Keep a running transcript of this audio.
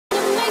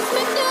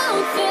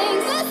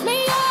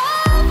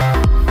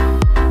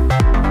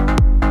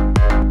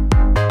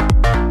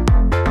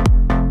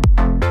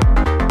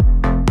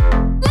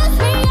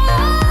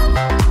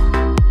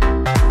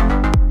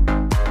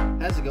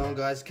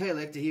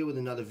Kholector here with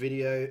another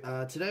video.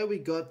 Today we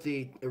got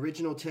the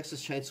original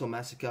Texas Chainsaw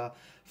Massacre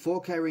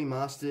 4K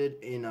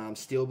remastered in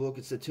Steelbook.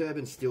 It's the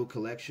Turbine Steel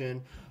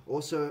collection.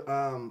 Also,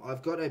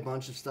 I've got a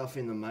bunch of stuff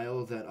in the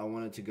mail that I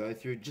wanted to go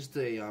through. Just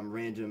a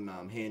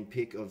random hand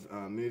pick of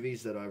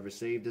movies that I've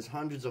received. There's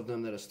hundreds of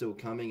them that are still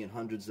coming and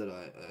hundreds that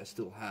I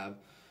still have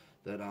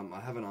that I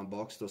haven't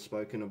unboxed or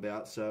spoken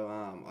about.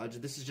 So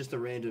this is just a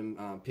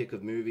random pick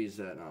of movies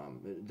that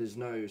there's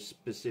no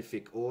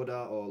specific order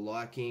or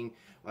liking.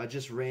 I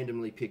just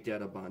randomly picked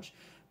out a bunch.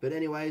 But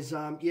anyways,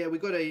 yeah, we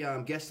got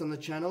a guest on the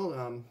channel,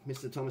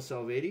 Mr. Thomas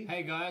Salviti.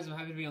 Hey guys, I'm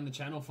happy to be on the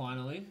channel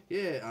finally.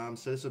 Yeah,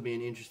 so this will be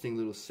an interesting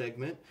little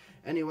segment.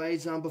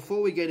 Anyways,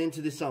 before we get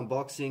into this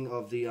unboxing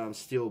of the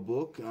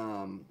Steelbook,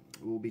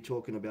 we'll be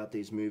talking about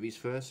these movies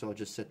first, so I'll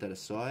just set that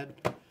aside.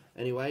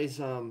 Anyways,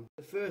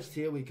 first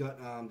here we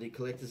got the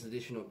collector's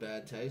edition of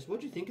Bad Taste. What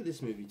do you think of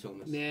this movie,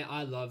 Thomas? Man,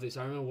 I love this.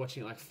 I remember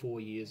watching it like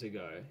 4 years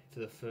ago for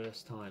the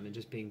first time and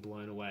just being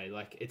blown away.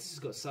 Like, it's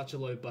got such a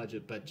low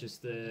budget, but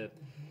just the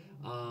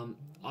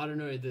I don't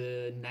know,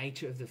 the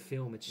nature of the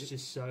film, it's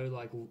just so,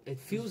 like, it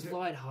feels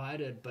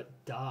light-hearted but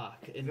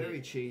dark. And very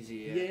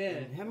cheesy, yeah.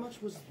 And how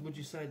much would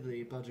you say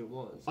the budget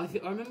was? I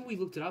remember we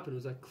looked it up and it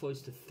was, like,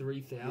 close to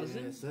 $3,000.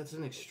 Yeah, so that's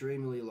an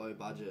extremely low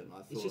budget, and I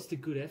thought... It's just a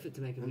good effort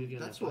to make a movie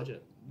on that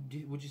budget.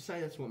 Would you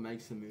say that's what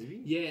makes the movie?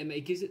 Yeah, and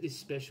it gives it this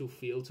special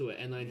feel to it,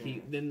 and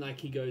like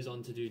he goes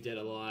on to do Dead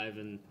Alive,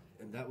 and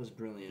that was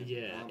brilliant.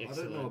 Yeah, I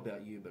don't know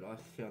about you, but I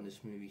found this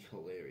movie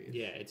hilarious.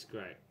 Yeah, it's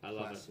great. I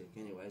love it.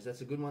 Anyways,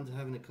 that's a good one to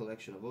have in the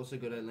collection. I've also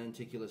got a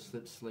lenticular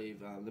slip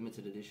sleeve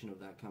limited edition of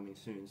that coming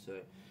soon, so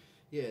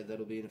yeah,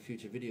 that'll be in a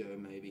future video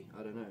maybe.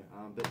 I don't know.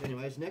 But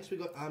anyways, next we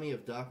got Army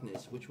of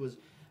Darkness, which was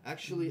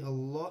actually a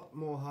lot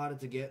more harder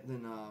to get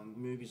than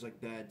movies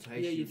like Bad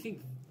Taste. Yeah, you'd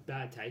think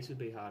Bad Taste would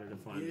be harder to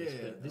find this,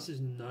 but this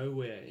is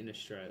nowhere in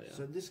Australia.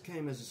 So this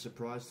came as a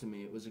surprise to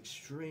me. It was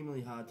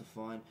extremely hard to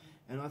find,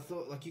 and I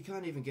thought, like, you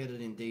can't even get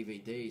it in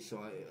DVD, so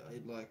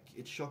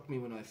it shocked me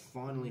when I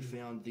finally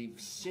found the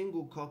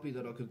single copy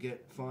that I could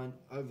find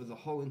over the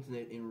whole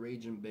internet in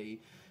Region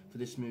B for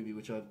this movie,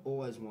 which I've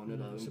always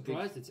wanted. I'm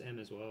surprised it's M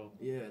as well.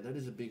 Yeah, that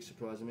is a big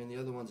surprise. I mean, the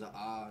other ones are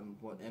R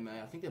and MA.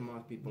 I think there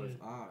might be both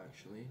R,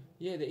 actually.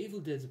 Yeah, the Evil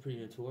Deads are pretty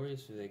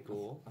notorious for their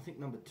gore. I think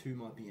number 2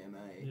 might be MA.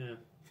 Yeah.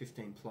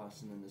 15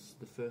 plus, and then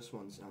the first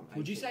one's 18.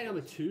 Would you say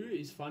number 2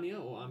 is funnier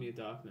or Army of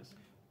Darkness?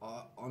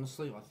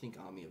 Honestly, I think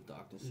Army of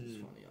Darkness is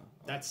funnier.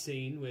 That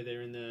scene where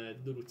they're in the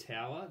little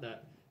tower,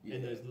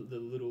 and there's the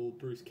little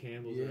Bruce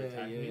Campbells that are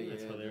attacking him,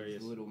 that's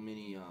hilarious. The little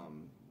mini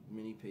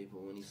people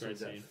when he sings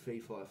that Fee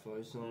Fi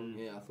Fo song.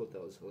 Yeah, I thought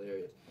that was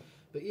hilarious.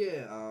 But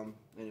yeah,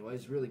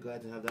 anyways, really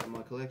glad to have that in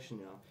my collection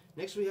now.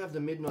 Next we have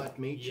the Midnight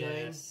Meat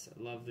Train. Yes,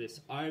 I love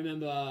this. I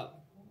remember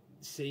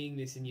seeing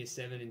this in year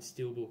 7 in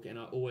Steelbook, and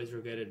I always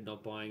regretted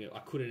not buying it. I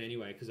couldn't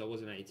anyway because I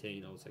wasn't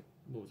 18. I was like,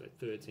 what was I,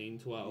 13,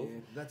 12? Yeah,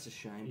 that's a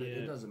shame, but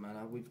it doesn't matter.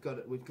 We've got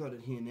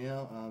it here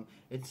now.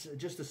 It's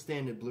just a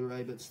standard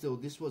Blu-ray, but still,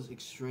 this was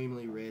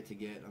extremely rare to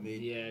get. I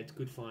mean, yeah, it's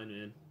good find,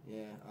 man.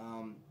 Yeah,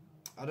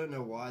 I don't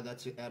know why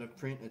that's out of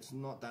print. It's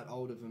not that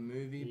old of a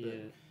movie,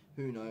 but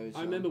who knows?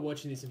 I remember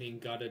watching this and being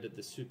gutted at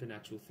the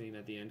supernatural theme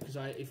at the end, because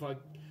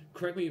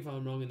correct me if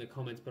I'm wrong in the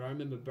comments, but I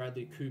remember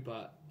Bradley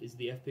Cooper is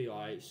the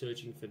FBI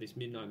searching for this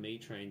Midnight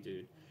Meat Train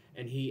dude,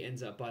 and he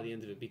ends up by the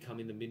end of it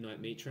becoming the Midnight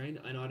Meat Train,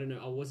 and I don't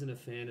know, I wasn't a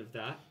fan of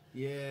that.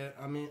 Yeah,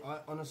 I mean,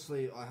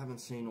 honestly, I haven't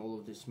seen all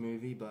of this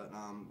movie, but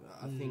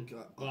I think...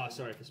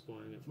 sorry for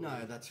spoiling it for you.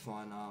 No, that's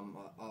fine.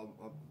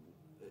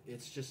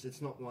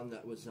 It's not one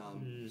that was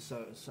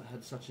so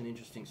had such an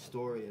interesting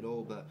story at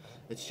all, but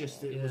it's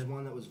just it was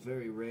one that was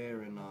very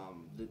rare, and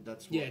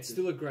that's what it's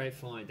still a great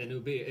find,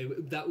 and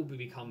that will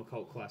become a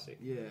cult classic.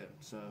 Yeah,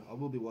 so I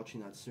will be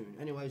watching that soon.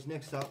 Anyways,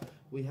 next up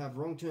we have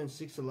Wrong Turn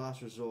 6: The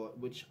Last Resort,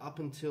 which up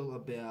until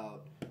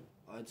about,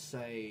 I'd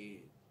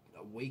say,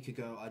 a week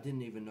ago, I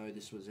didn't even know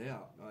this was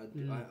out.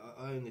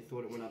 I only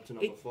thought it went up to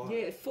number 5. Yeah,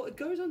 it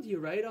goes onto your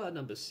radar at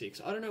number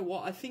 6. I don't know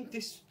what.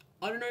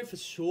 I don't know for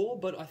sure,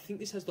 but I think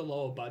this has the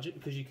lower budget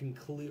because you can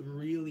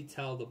really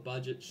tell the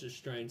budget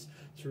restraints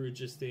through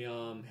just the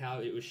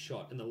how it was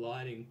shot and the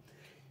lighting.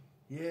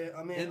 Yeah,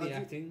 I mean, and the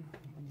acting.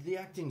 The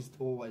acting's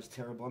always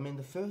terrible. I mean,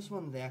 the first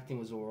one, the acting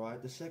was all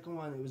right. The second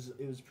one, it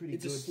was pretty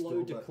good. It's a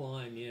slow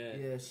decline, yeah.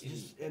 Yes,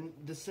 and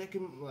the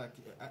second, like,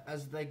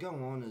 as they go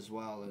on as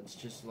well, it's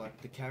just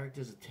like the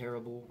characters are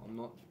terrible. I'm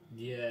not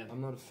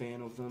a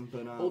fan of them.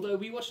 But although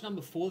we watched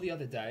number 4 the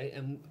other day,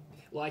 and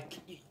like,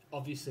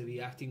 obviously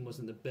the acting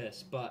wasn't the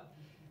best, but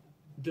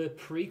the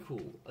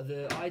prequel,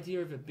 the idea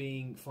of it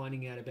being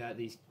finding out about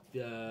these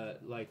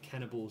like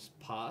cannibals'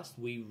 past,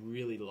 we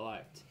really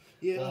liked.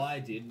 Yeah, well, I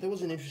did. That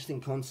was an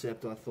interesting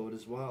concept, I thought,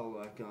 as well.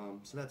 Like,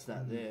 so that's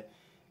that there,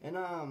 and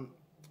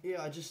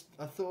yeah,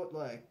 I thought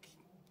like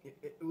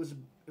it was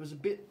a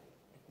bit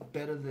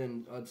better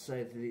than I'd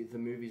say the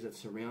movies that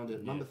surround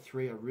it. Number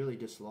 3, I really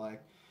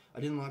disliked. I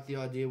didn't like the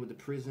idea with the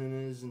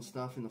prisoners and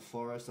stuff in the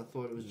forest. I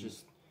thought it was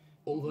just.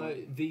 Although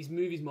these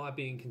movies might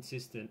be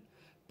inconsistent,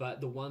 But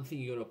the one thing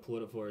you got to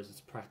applaud it for is its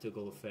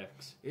practical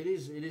effects. It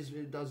is.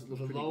 It does look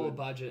pretty lower good.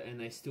 budget, and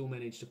they still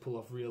manage to pull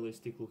off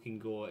realistic looking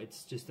gore.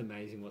 It's just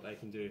amazing what they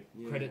can do.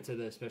 Yeah. Credit to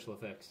the special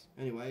effects.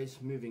 Anyways,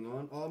 moving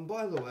on.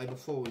 By the way,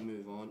 before we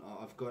move on,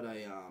 I've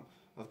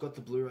got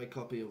the Blu-ray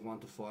copy of 1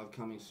 to 5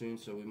 coming soon,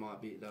 so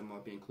that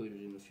might be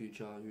included in the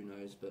future. Who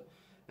knows? But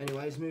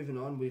anyways, moving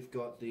on, we've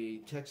got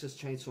the Texas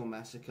Chainsaw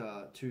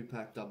Massacre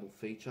 2-pack double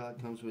feature.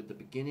 It comes with the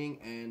beginning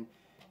and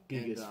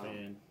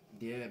Fan.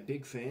 Yeah,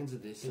 big fans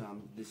of this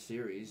this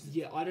series.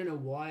 Yeah, I don't know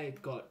why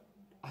it got.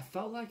 I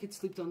felt like it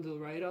slipped under the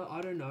radar.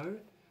 I don't know.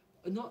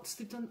 Not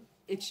slipped on.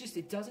 It's just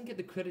it doesn't get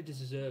the credit it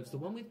deserves. The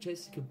one with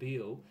Jessica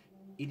Biel,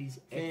 it is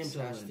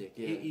Fantastic. excellent.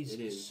 Yeah, it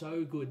is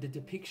so good. The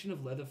depiction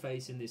of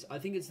Leatherface in this, I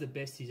think it's the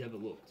best he's ever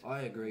looked.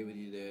 I agree with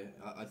you there.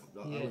 I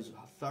was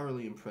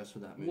thoroughly impressed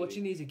with that movie.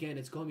 Watching these again,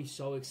 it's got me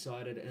so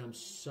excited, and I'm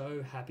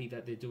so happy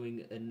that they're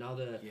doing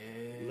another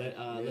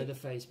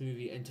Leatherface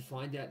movie, and to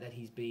find out that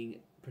he's being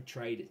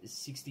portrayed as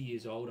 60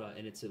 years older,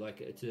 and it's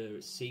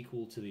a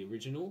sequel to the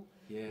original,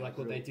 like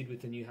what they did with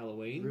the new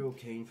Halloween. Real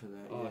keen for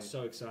that. Oh,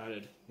 so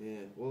excited.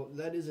 Yeah, well,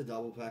 that is a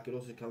double pack. It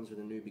also comes with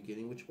a new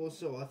beginning, which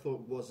also I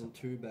thought wasn't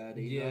too bad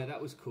either. Yeah,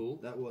 that was cool.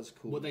 That was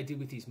cool. What they did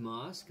with his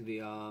mask,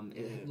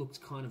 it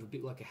looked kind of a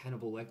bit like a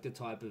Hannibal Lecter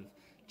type of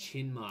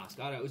chin mask.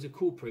 I don't know, it was a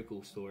cool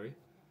prequel story.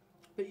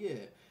 But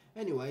yeah.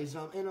 Anyways,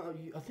 and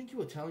I think you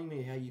were telling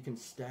me how you can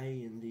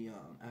stay in the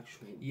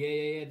actual...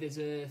 Yeah. There's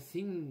a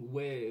thing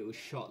where it was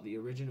shot, the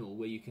original,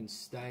 where you can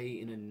stay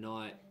in a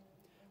night.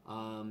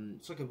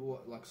 It's like a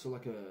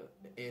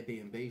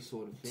Airbnb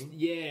sort of thing.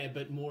 Yeah,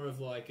 but more of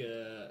like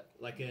a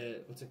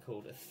what's it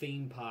called? A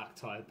theme park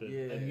type of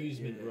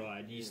amusement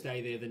ride. You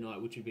stay there the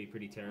night, which would be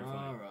pretty terrifying.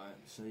 All right.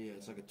 So yeah,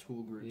 it's like a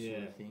tour group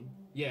sort of thing.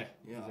 Yeah.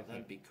 Exactly.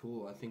 That'd be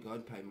cool. I think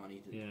I'd pay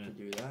money to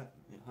do that.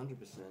 Yeah, 100%.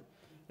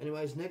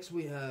 Anyways, next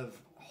we have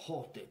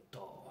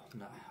Kholector.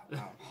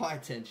 High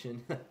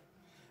Tension.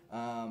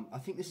 I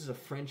think this is a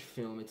French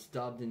film. It's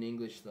dubbed in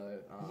English though.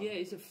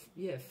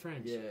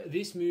 French. Yeah.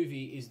 This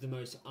movie is the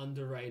most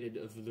underrated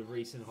of the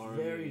recent horror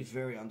movies.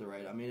 Very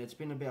underrated. I mean, it's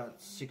been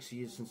about 6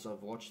 years since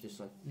I've watched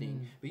this, I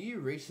think. But you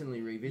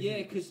recently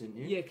revisited this, didn't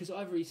you? Yeah, because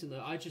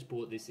I just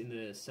bought this in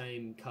the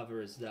same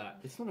cover as that.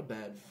 It's not a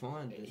bad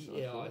find.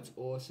 It's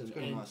awesome. It's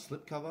got a nice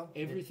slip cover.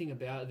 Everything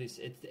about this,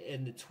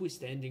 and the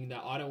twist ending,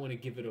 that I don't want to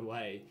give it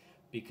away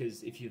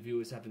because if your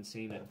viewers haven't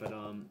seen it, but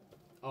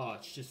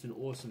it's just an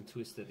awesome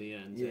twist at the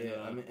end.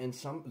 Yeah, I mean, and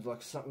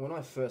when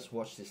I first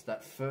watched this,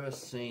 that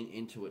first scene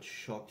into it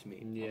shocked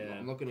me. Yeah.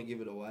 I'm not going to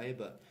give it away,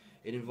 but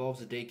it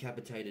involves a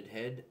decapitated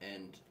head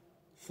and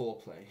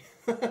foreplay.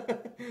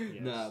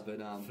 Yes. No, but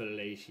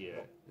fellatio.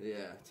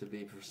 Yeah, to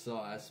be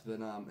precise. But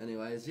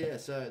anyways, yeah.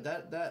 So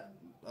that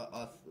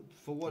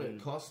for what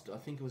it cost, I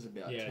think it was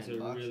about $10. It's a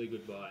really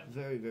good buy.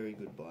 Very, very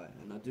good buy,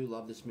 and I do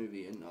love this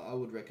movie, and I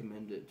would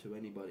recommend it to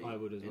anybody. I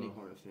would as any well.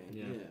 horror fan.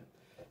 Yeah.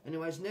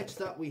 Anyways,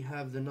 next up we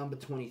have the number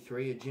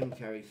 23, a Jim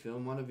Carrey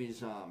film, one of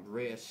his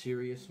rare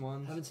serious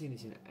ones. I haven't seen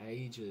this in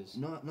ages.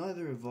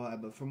 Neither have I,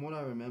 but from what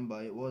I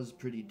remember, it was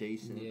pretty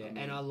decent. Yeah,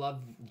 and I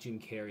love Jim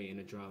Carrey in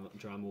a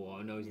drama war.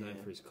 I know he's known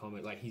for his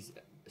comedy. Like, he's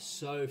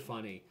so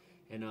funny,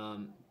 and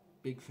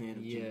big fan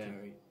of Jim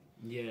Carrey.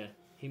 Yeah,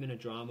 him in a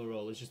drama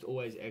role is just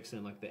always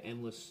excellent. Like the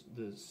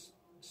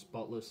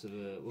spotless of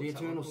a... The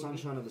Eternal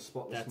Sunshine of the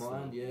Spotless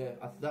Mind. Yeah,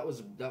 that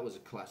was a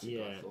classic.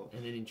 Yeah, I thought.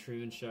 And then in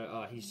Truman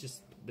Show, he's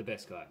just the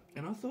best guy.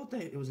 And I thought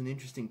that it was an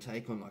interesting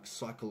take on like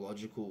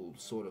psychological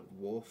sort of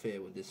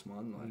warfare with this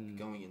one, like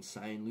going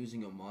insane,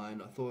 losing your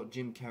mind. I thought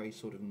Jim Carrey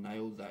sort of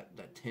nailed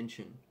that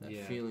tension, that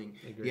feeling.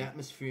 Agreed. The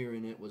atmosphere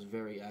in it was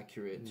very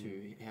accurate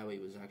to how he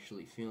was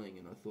actually feeling,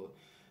 and I thought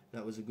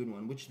that was a good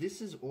one. Which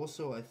this is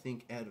also, I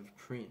think, out of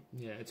print.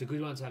 Yeah, it's a good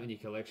one to have in your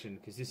collection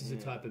because this is a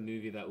type of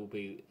movie that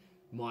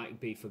might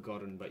be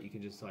forgotten, but you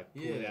can just like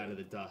pull it out of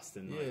the dust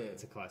and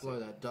it's a classic. Blow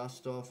that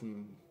dust off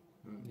and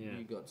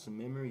you got some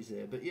memories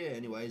there. But yeah,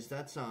 anyways,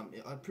 that's I'm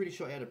pretty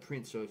sure out of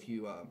print. So if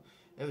you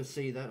ever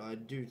see that, I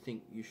do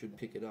think you should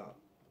pick it up.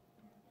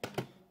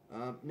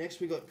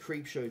 Next we got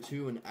Creepshow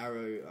 2, an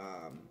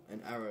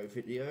Arrow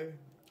video.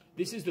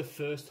 This is the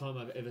first time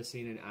I've ever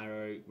seen an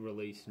Arrow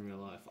released in real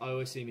life. I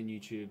always see them in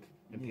YouTube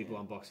and people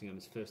unboxing them.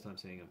 It's the first time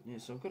seeing them. Yeah,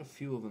 so I've got a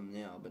few of them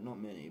now, but not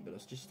many. But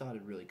I've just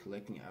started really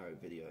collecting Arrow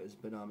videos.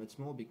 But it's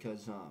more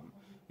because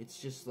it's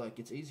just like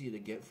it's easier to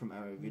get from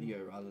Arrow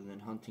Video rather than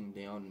hunting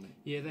down.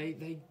 Yeah,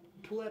 they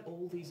pull out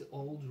all these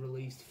old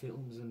released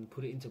films and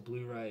put it into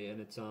Blu-ray, and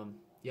it's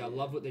I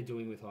love what they're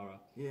doing with horror.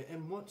 Yeah,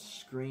 and what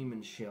Scream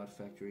and Shout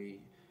Factory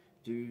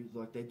do,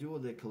 like they do all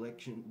their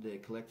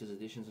collector's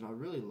editions, and I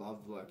really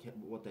love like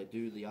what they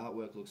do. The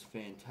artwork looks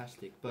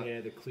fantastic, but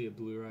the clear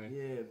Blu-ray.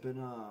 Yeah, but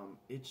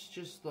it's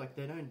just like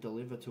they don't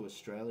deliver to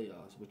Australia,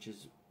 which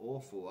is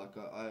awful. Like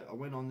I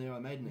went on there, I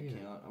made an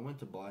account, I went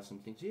to buy some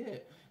things. Yeah,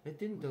 they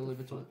didn't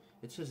deliver to.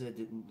 It says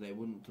they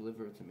wouldn't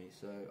deliver it to me,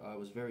 so I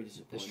was very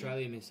disappointed.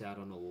 Australia miss out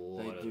on a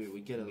lot. They do. We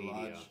get a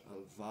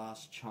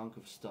vast chunk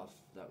of stuff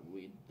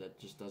that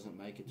just doesn't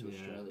make it to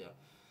Australia.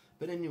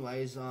 But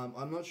anyways,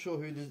 I'm not sure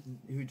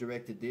who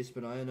directed this,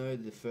 but I know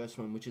the first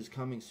one, which is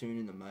coming soon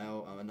in the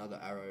mail, another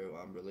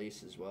Arrow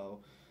release as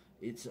well.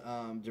 It's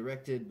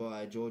directed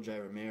by George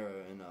A.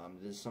 Romero, and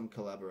there's some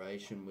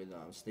collaboration with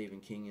Stephen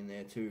King in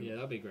there too. Yeah,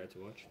 that'd be great to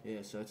watch.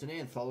 Yeah, so it's an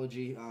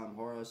anthology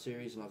horror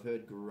series, and I've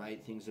heard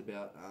great things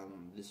about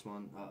this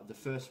one, the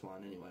first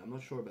one anyway. I'm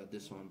not sure about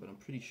this one, but I'm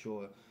pretty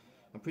sure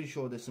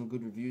there's some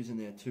good reviews in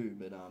there too.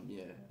 But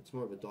yeah, it's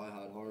more of a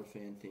die-hard horror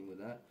fan thing with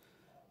that.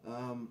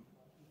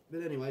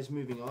 But anyways,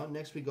 moving on.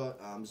 Next we got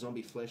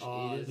Zombie Flesh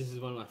Eaters. This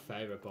is one of my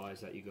favourite buys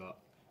that you got.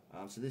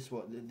 So this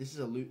is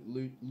a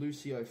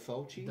Lucio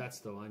Fulci. That's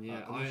the one,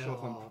 yeah. I'm not sure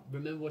if I'm...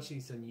 remember watching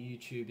this on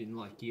YouTube in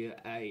like year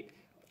 8,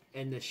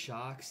 and the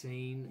shark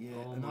scene.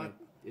 Yeah,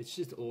 it's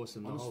just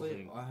awesome. Honestly, the whole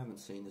thing. I haven't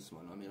seen this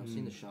one. I mean, I've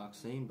seen the shark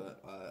scene,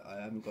 but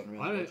I haven't gotten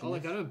around. I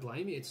don't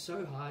blame you. It's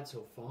so hard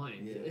to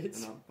find. Yeah,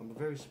 and I'm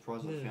very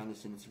surprised I found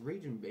this in its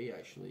Region B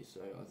actually. So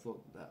I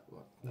thought that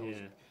was.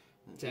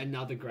 It's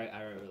another great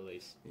Arrow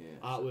release. Yeah,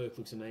 artwork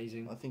looks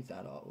amazing. I think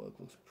that artwork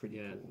looks pretty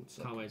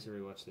cool. Can't wait to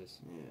rewatch this.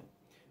 Yeah,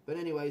 but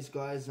anyways,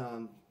 guys,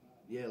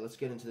 let's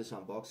get into this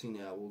unboxing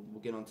now.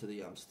 We'll get onto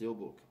the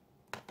Steelbook.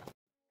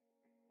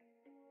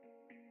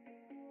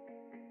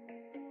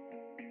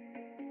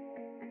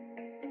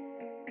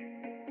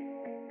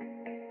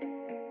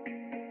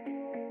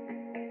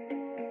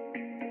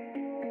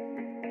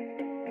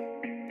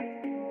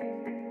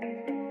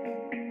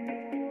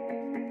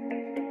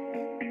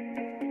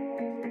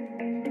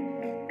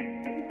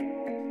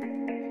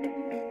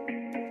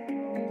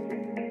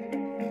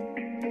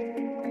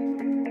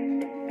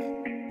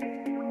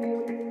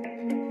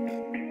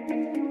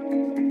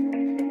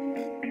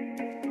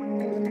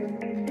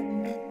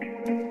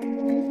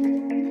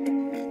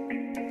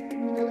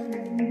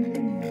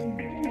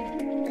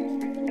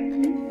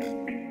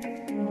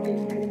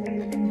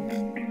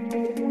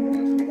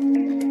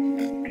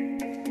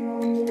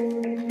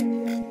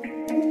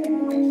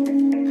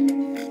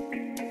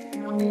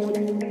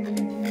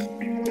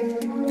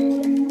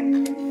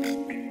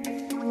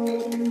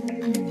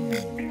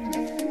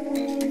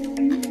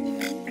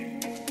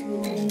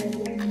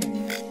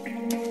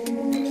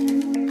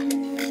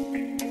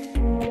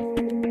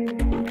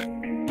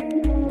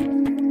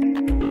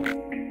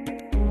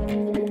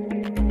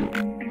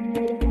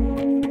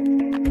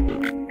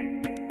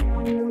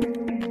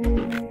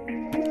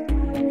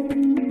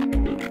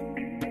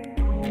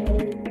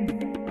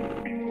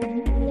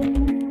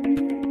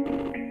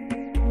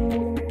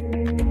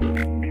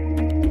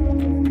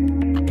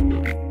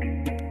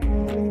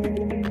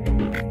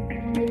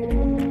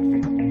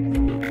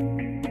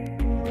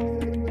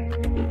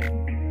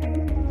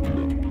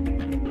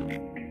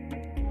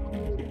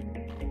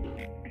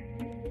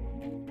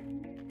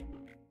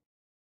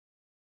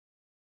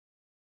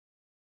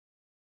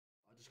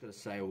 Just gotta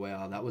say,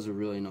 wow, that was a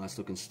really nice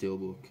looking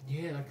steelbook.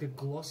 Yeah, like a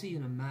glossy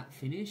and a matte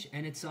finish,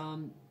 and it's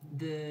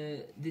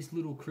this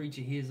little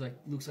creature here is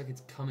looks like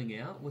it's coming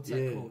out. What's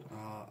that called?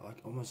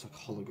 Like almost like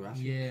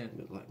holographic. Yeah,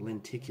 but like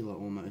lenticular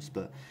almost.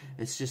 But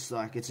it's just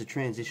like it's a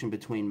transition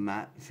between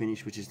matte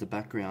finish, which is the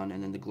background,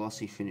 and then the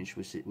glossy finish,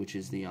 which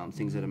is the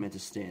things that are meant to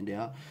stand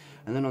out.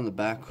 And then on the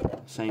back,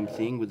 same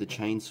thing with the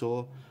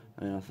chainsaw.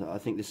 And I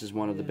think this is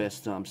one of the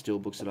best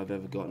steelbooks that I've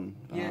ever gotten.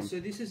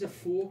 So this is a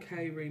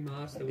 4K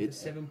remaster with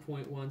a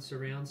 7.1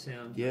 surround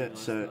sound. Yeah, remaster.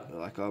 so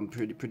like I'm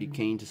pretty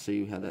keen to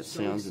see how that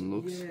sounds and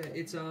looks. Yeah,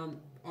 it's I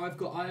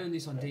own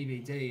this on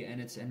DVD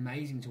and it's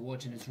amazing to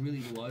watch and it's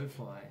really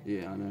lo-fi.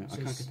 Yeah, I know. So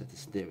I can't get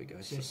that. There we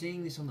go. So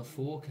seeing this on the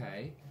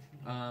 4K,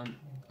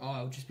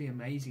 it'll just be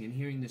amazing, and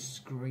hearing the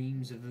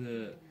screams of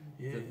the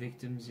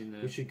victims in the.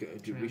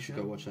 We should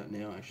go watch that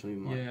now. Actually,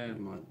 we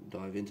might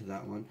dive into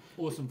that one.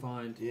 Awesome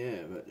find. Yeah,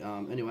 but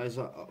anyways,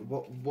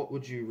 what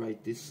would you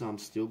rate this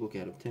steelbook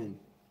out of 10?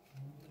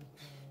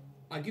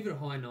 I'd give it a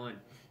high 9.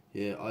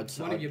 Yeah, I'd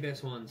say one of your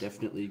best ones.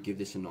 Definitely give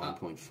this a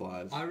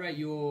 9.5. I rate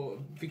your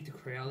Victor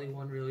Crowley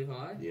one really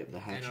high. Yeah, the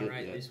Hatchet. And I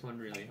rate this one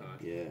really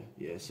high.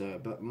 Yeah. So,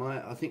 but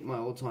I think my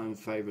all-time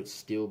favorite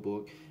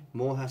steelbook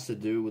more has to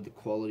do with the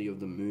quality of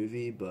the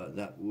movie, but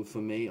that for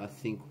me, I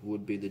think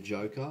would be the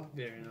Joker.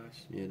 Very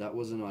nice. Yeah, that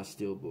was a nice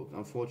steelbook.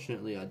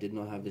 Unfortunately, I did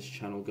not have this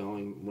channel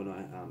going when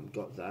I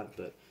got that,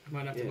 but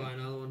might have to buy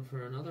another one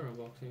for another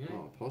unboxing. Eh?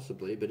 Oh,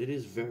 possibly, but it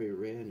is very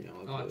rare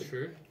now.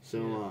 True.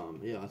 So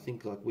I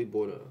think like I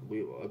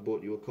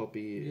bought you a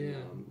copy.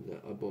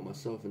 That I bought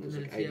myself, and it's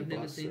like $80. I've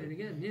never seen it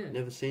again. Yeah.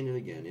 Never seen it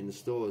again in the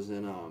stores,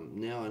 and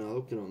now I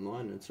looked it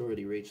online, and it's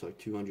already reached like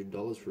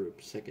 $200 for a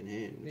second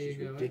hand, which is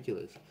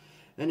ridiculous.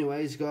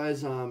 Anyways,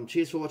 guys,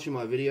 cheers for watching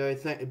my video.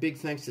 A big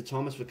thanks to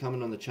Thomas for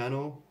coming on the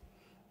channel.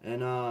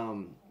 And,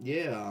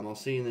 I'll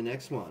see you in the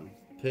next one.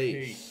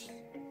 Peace.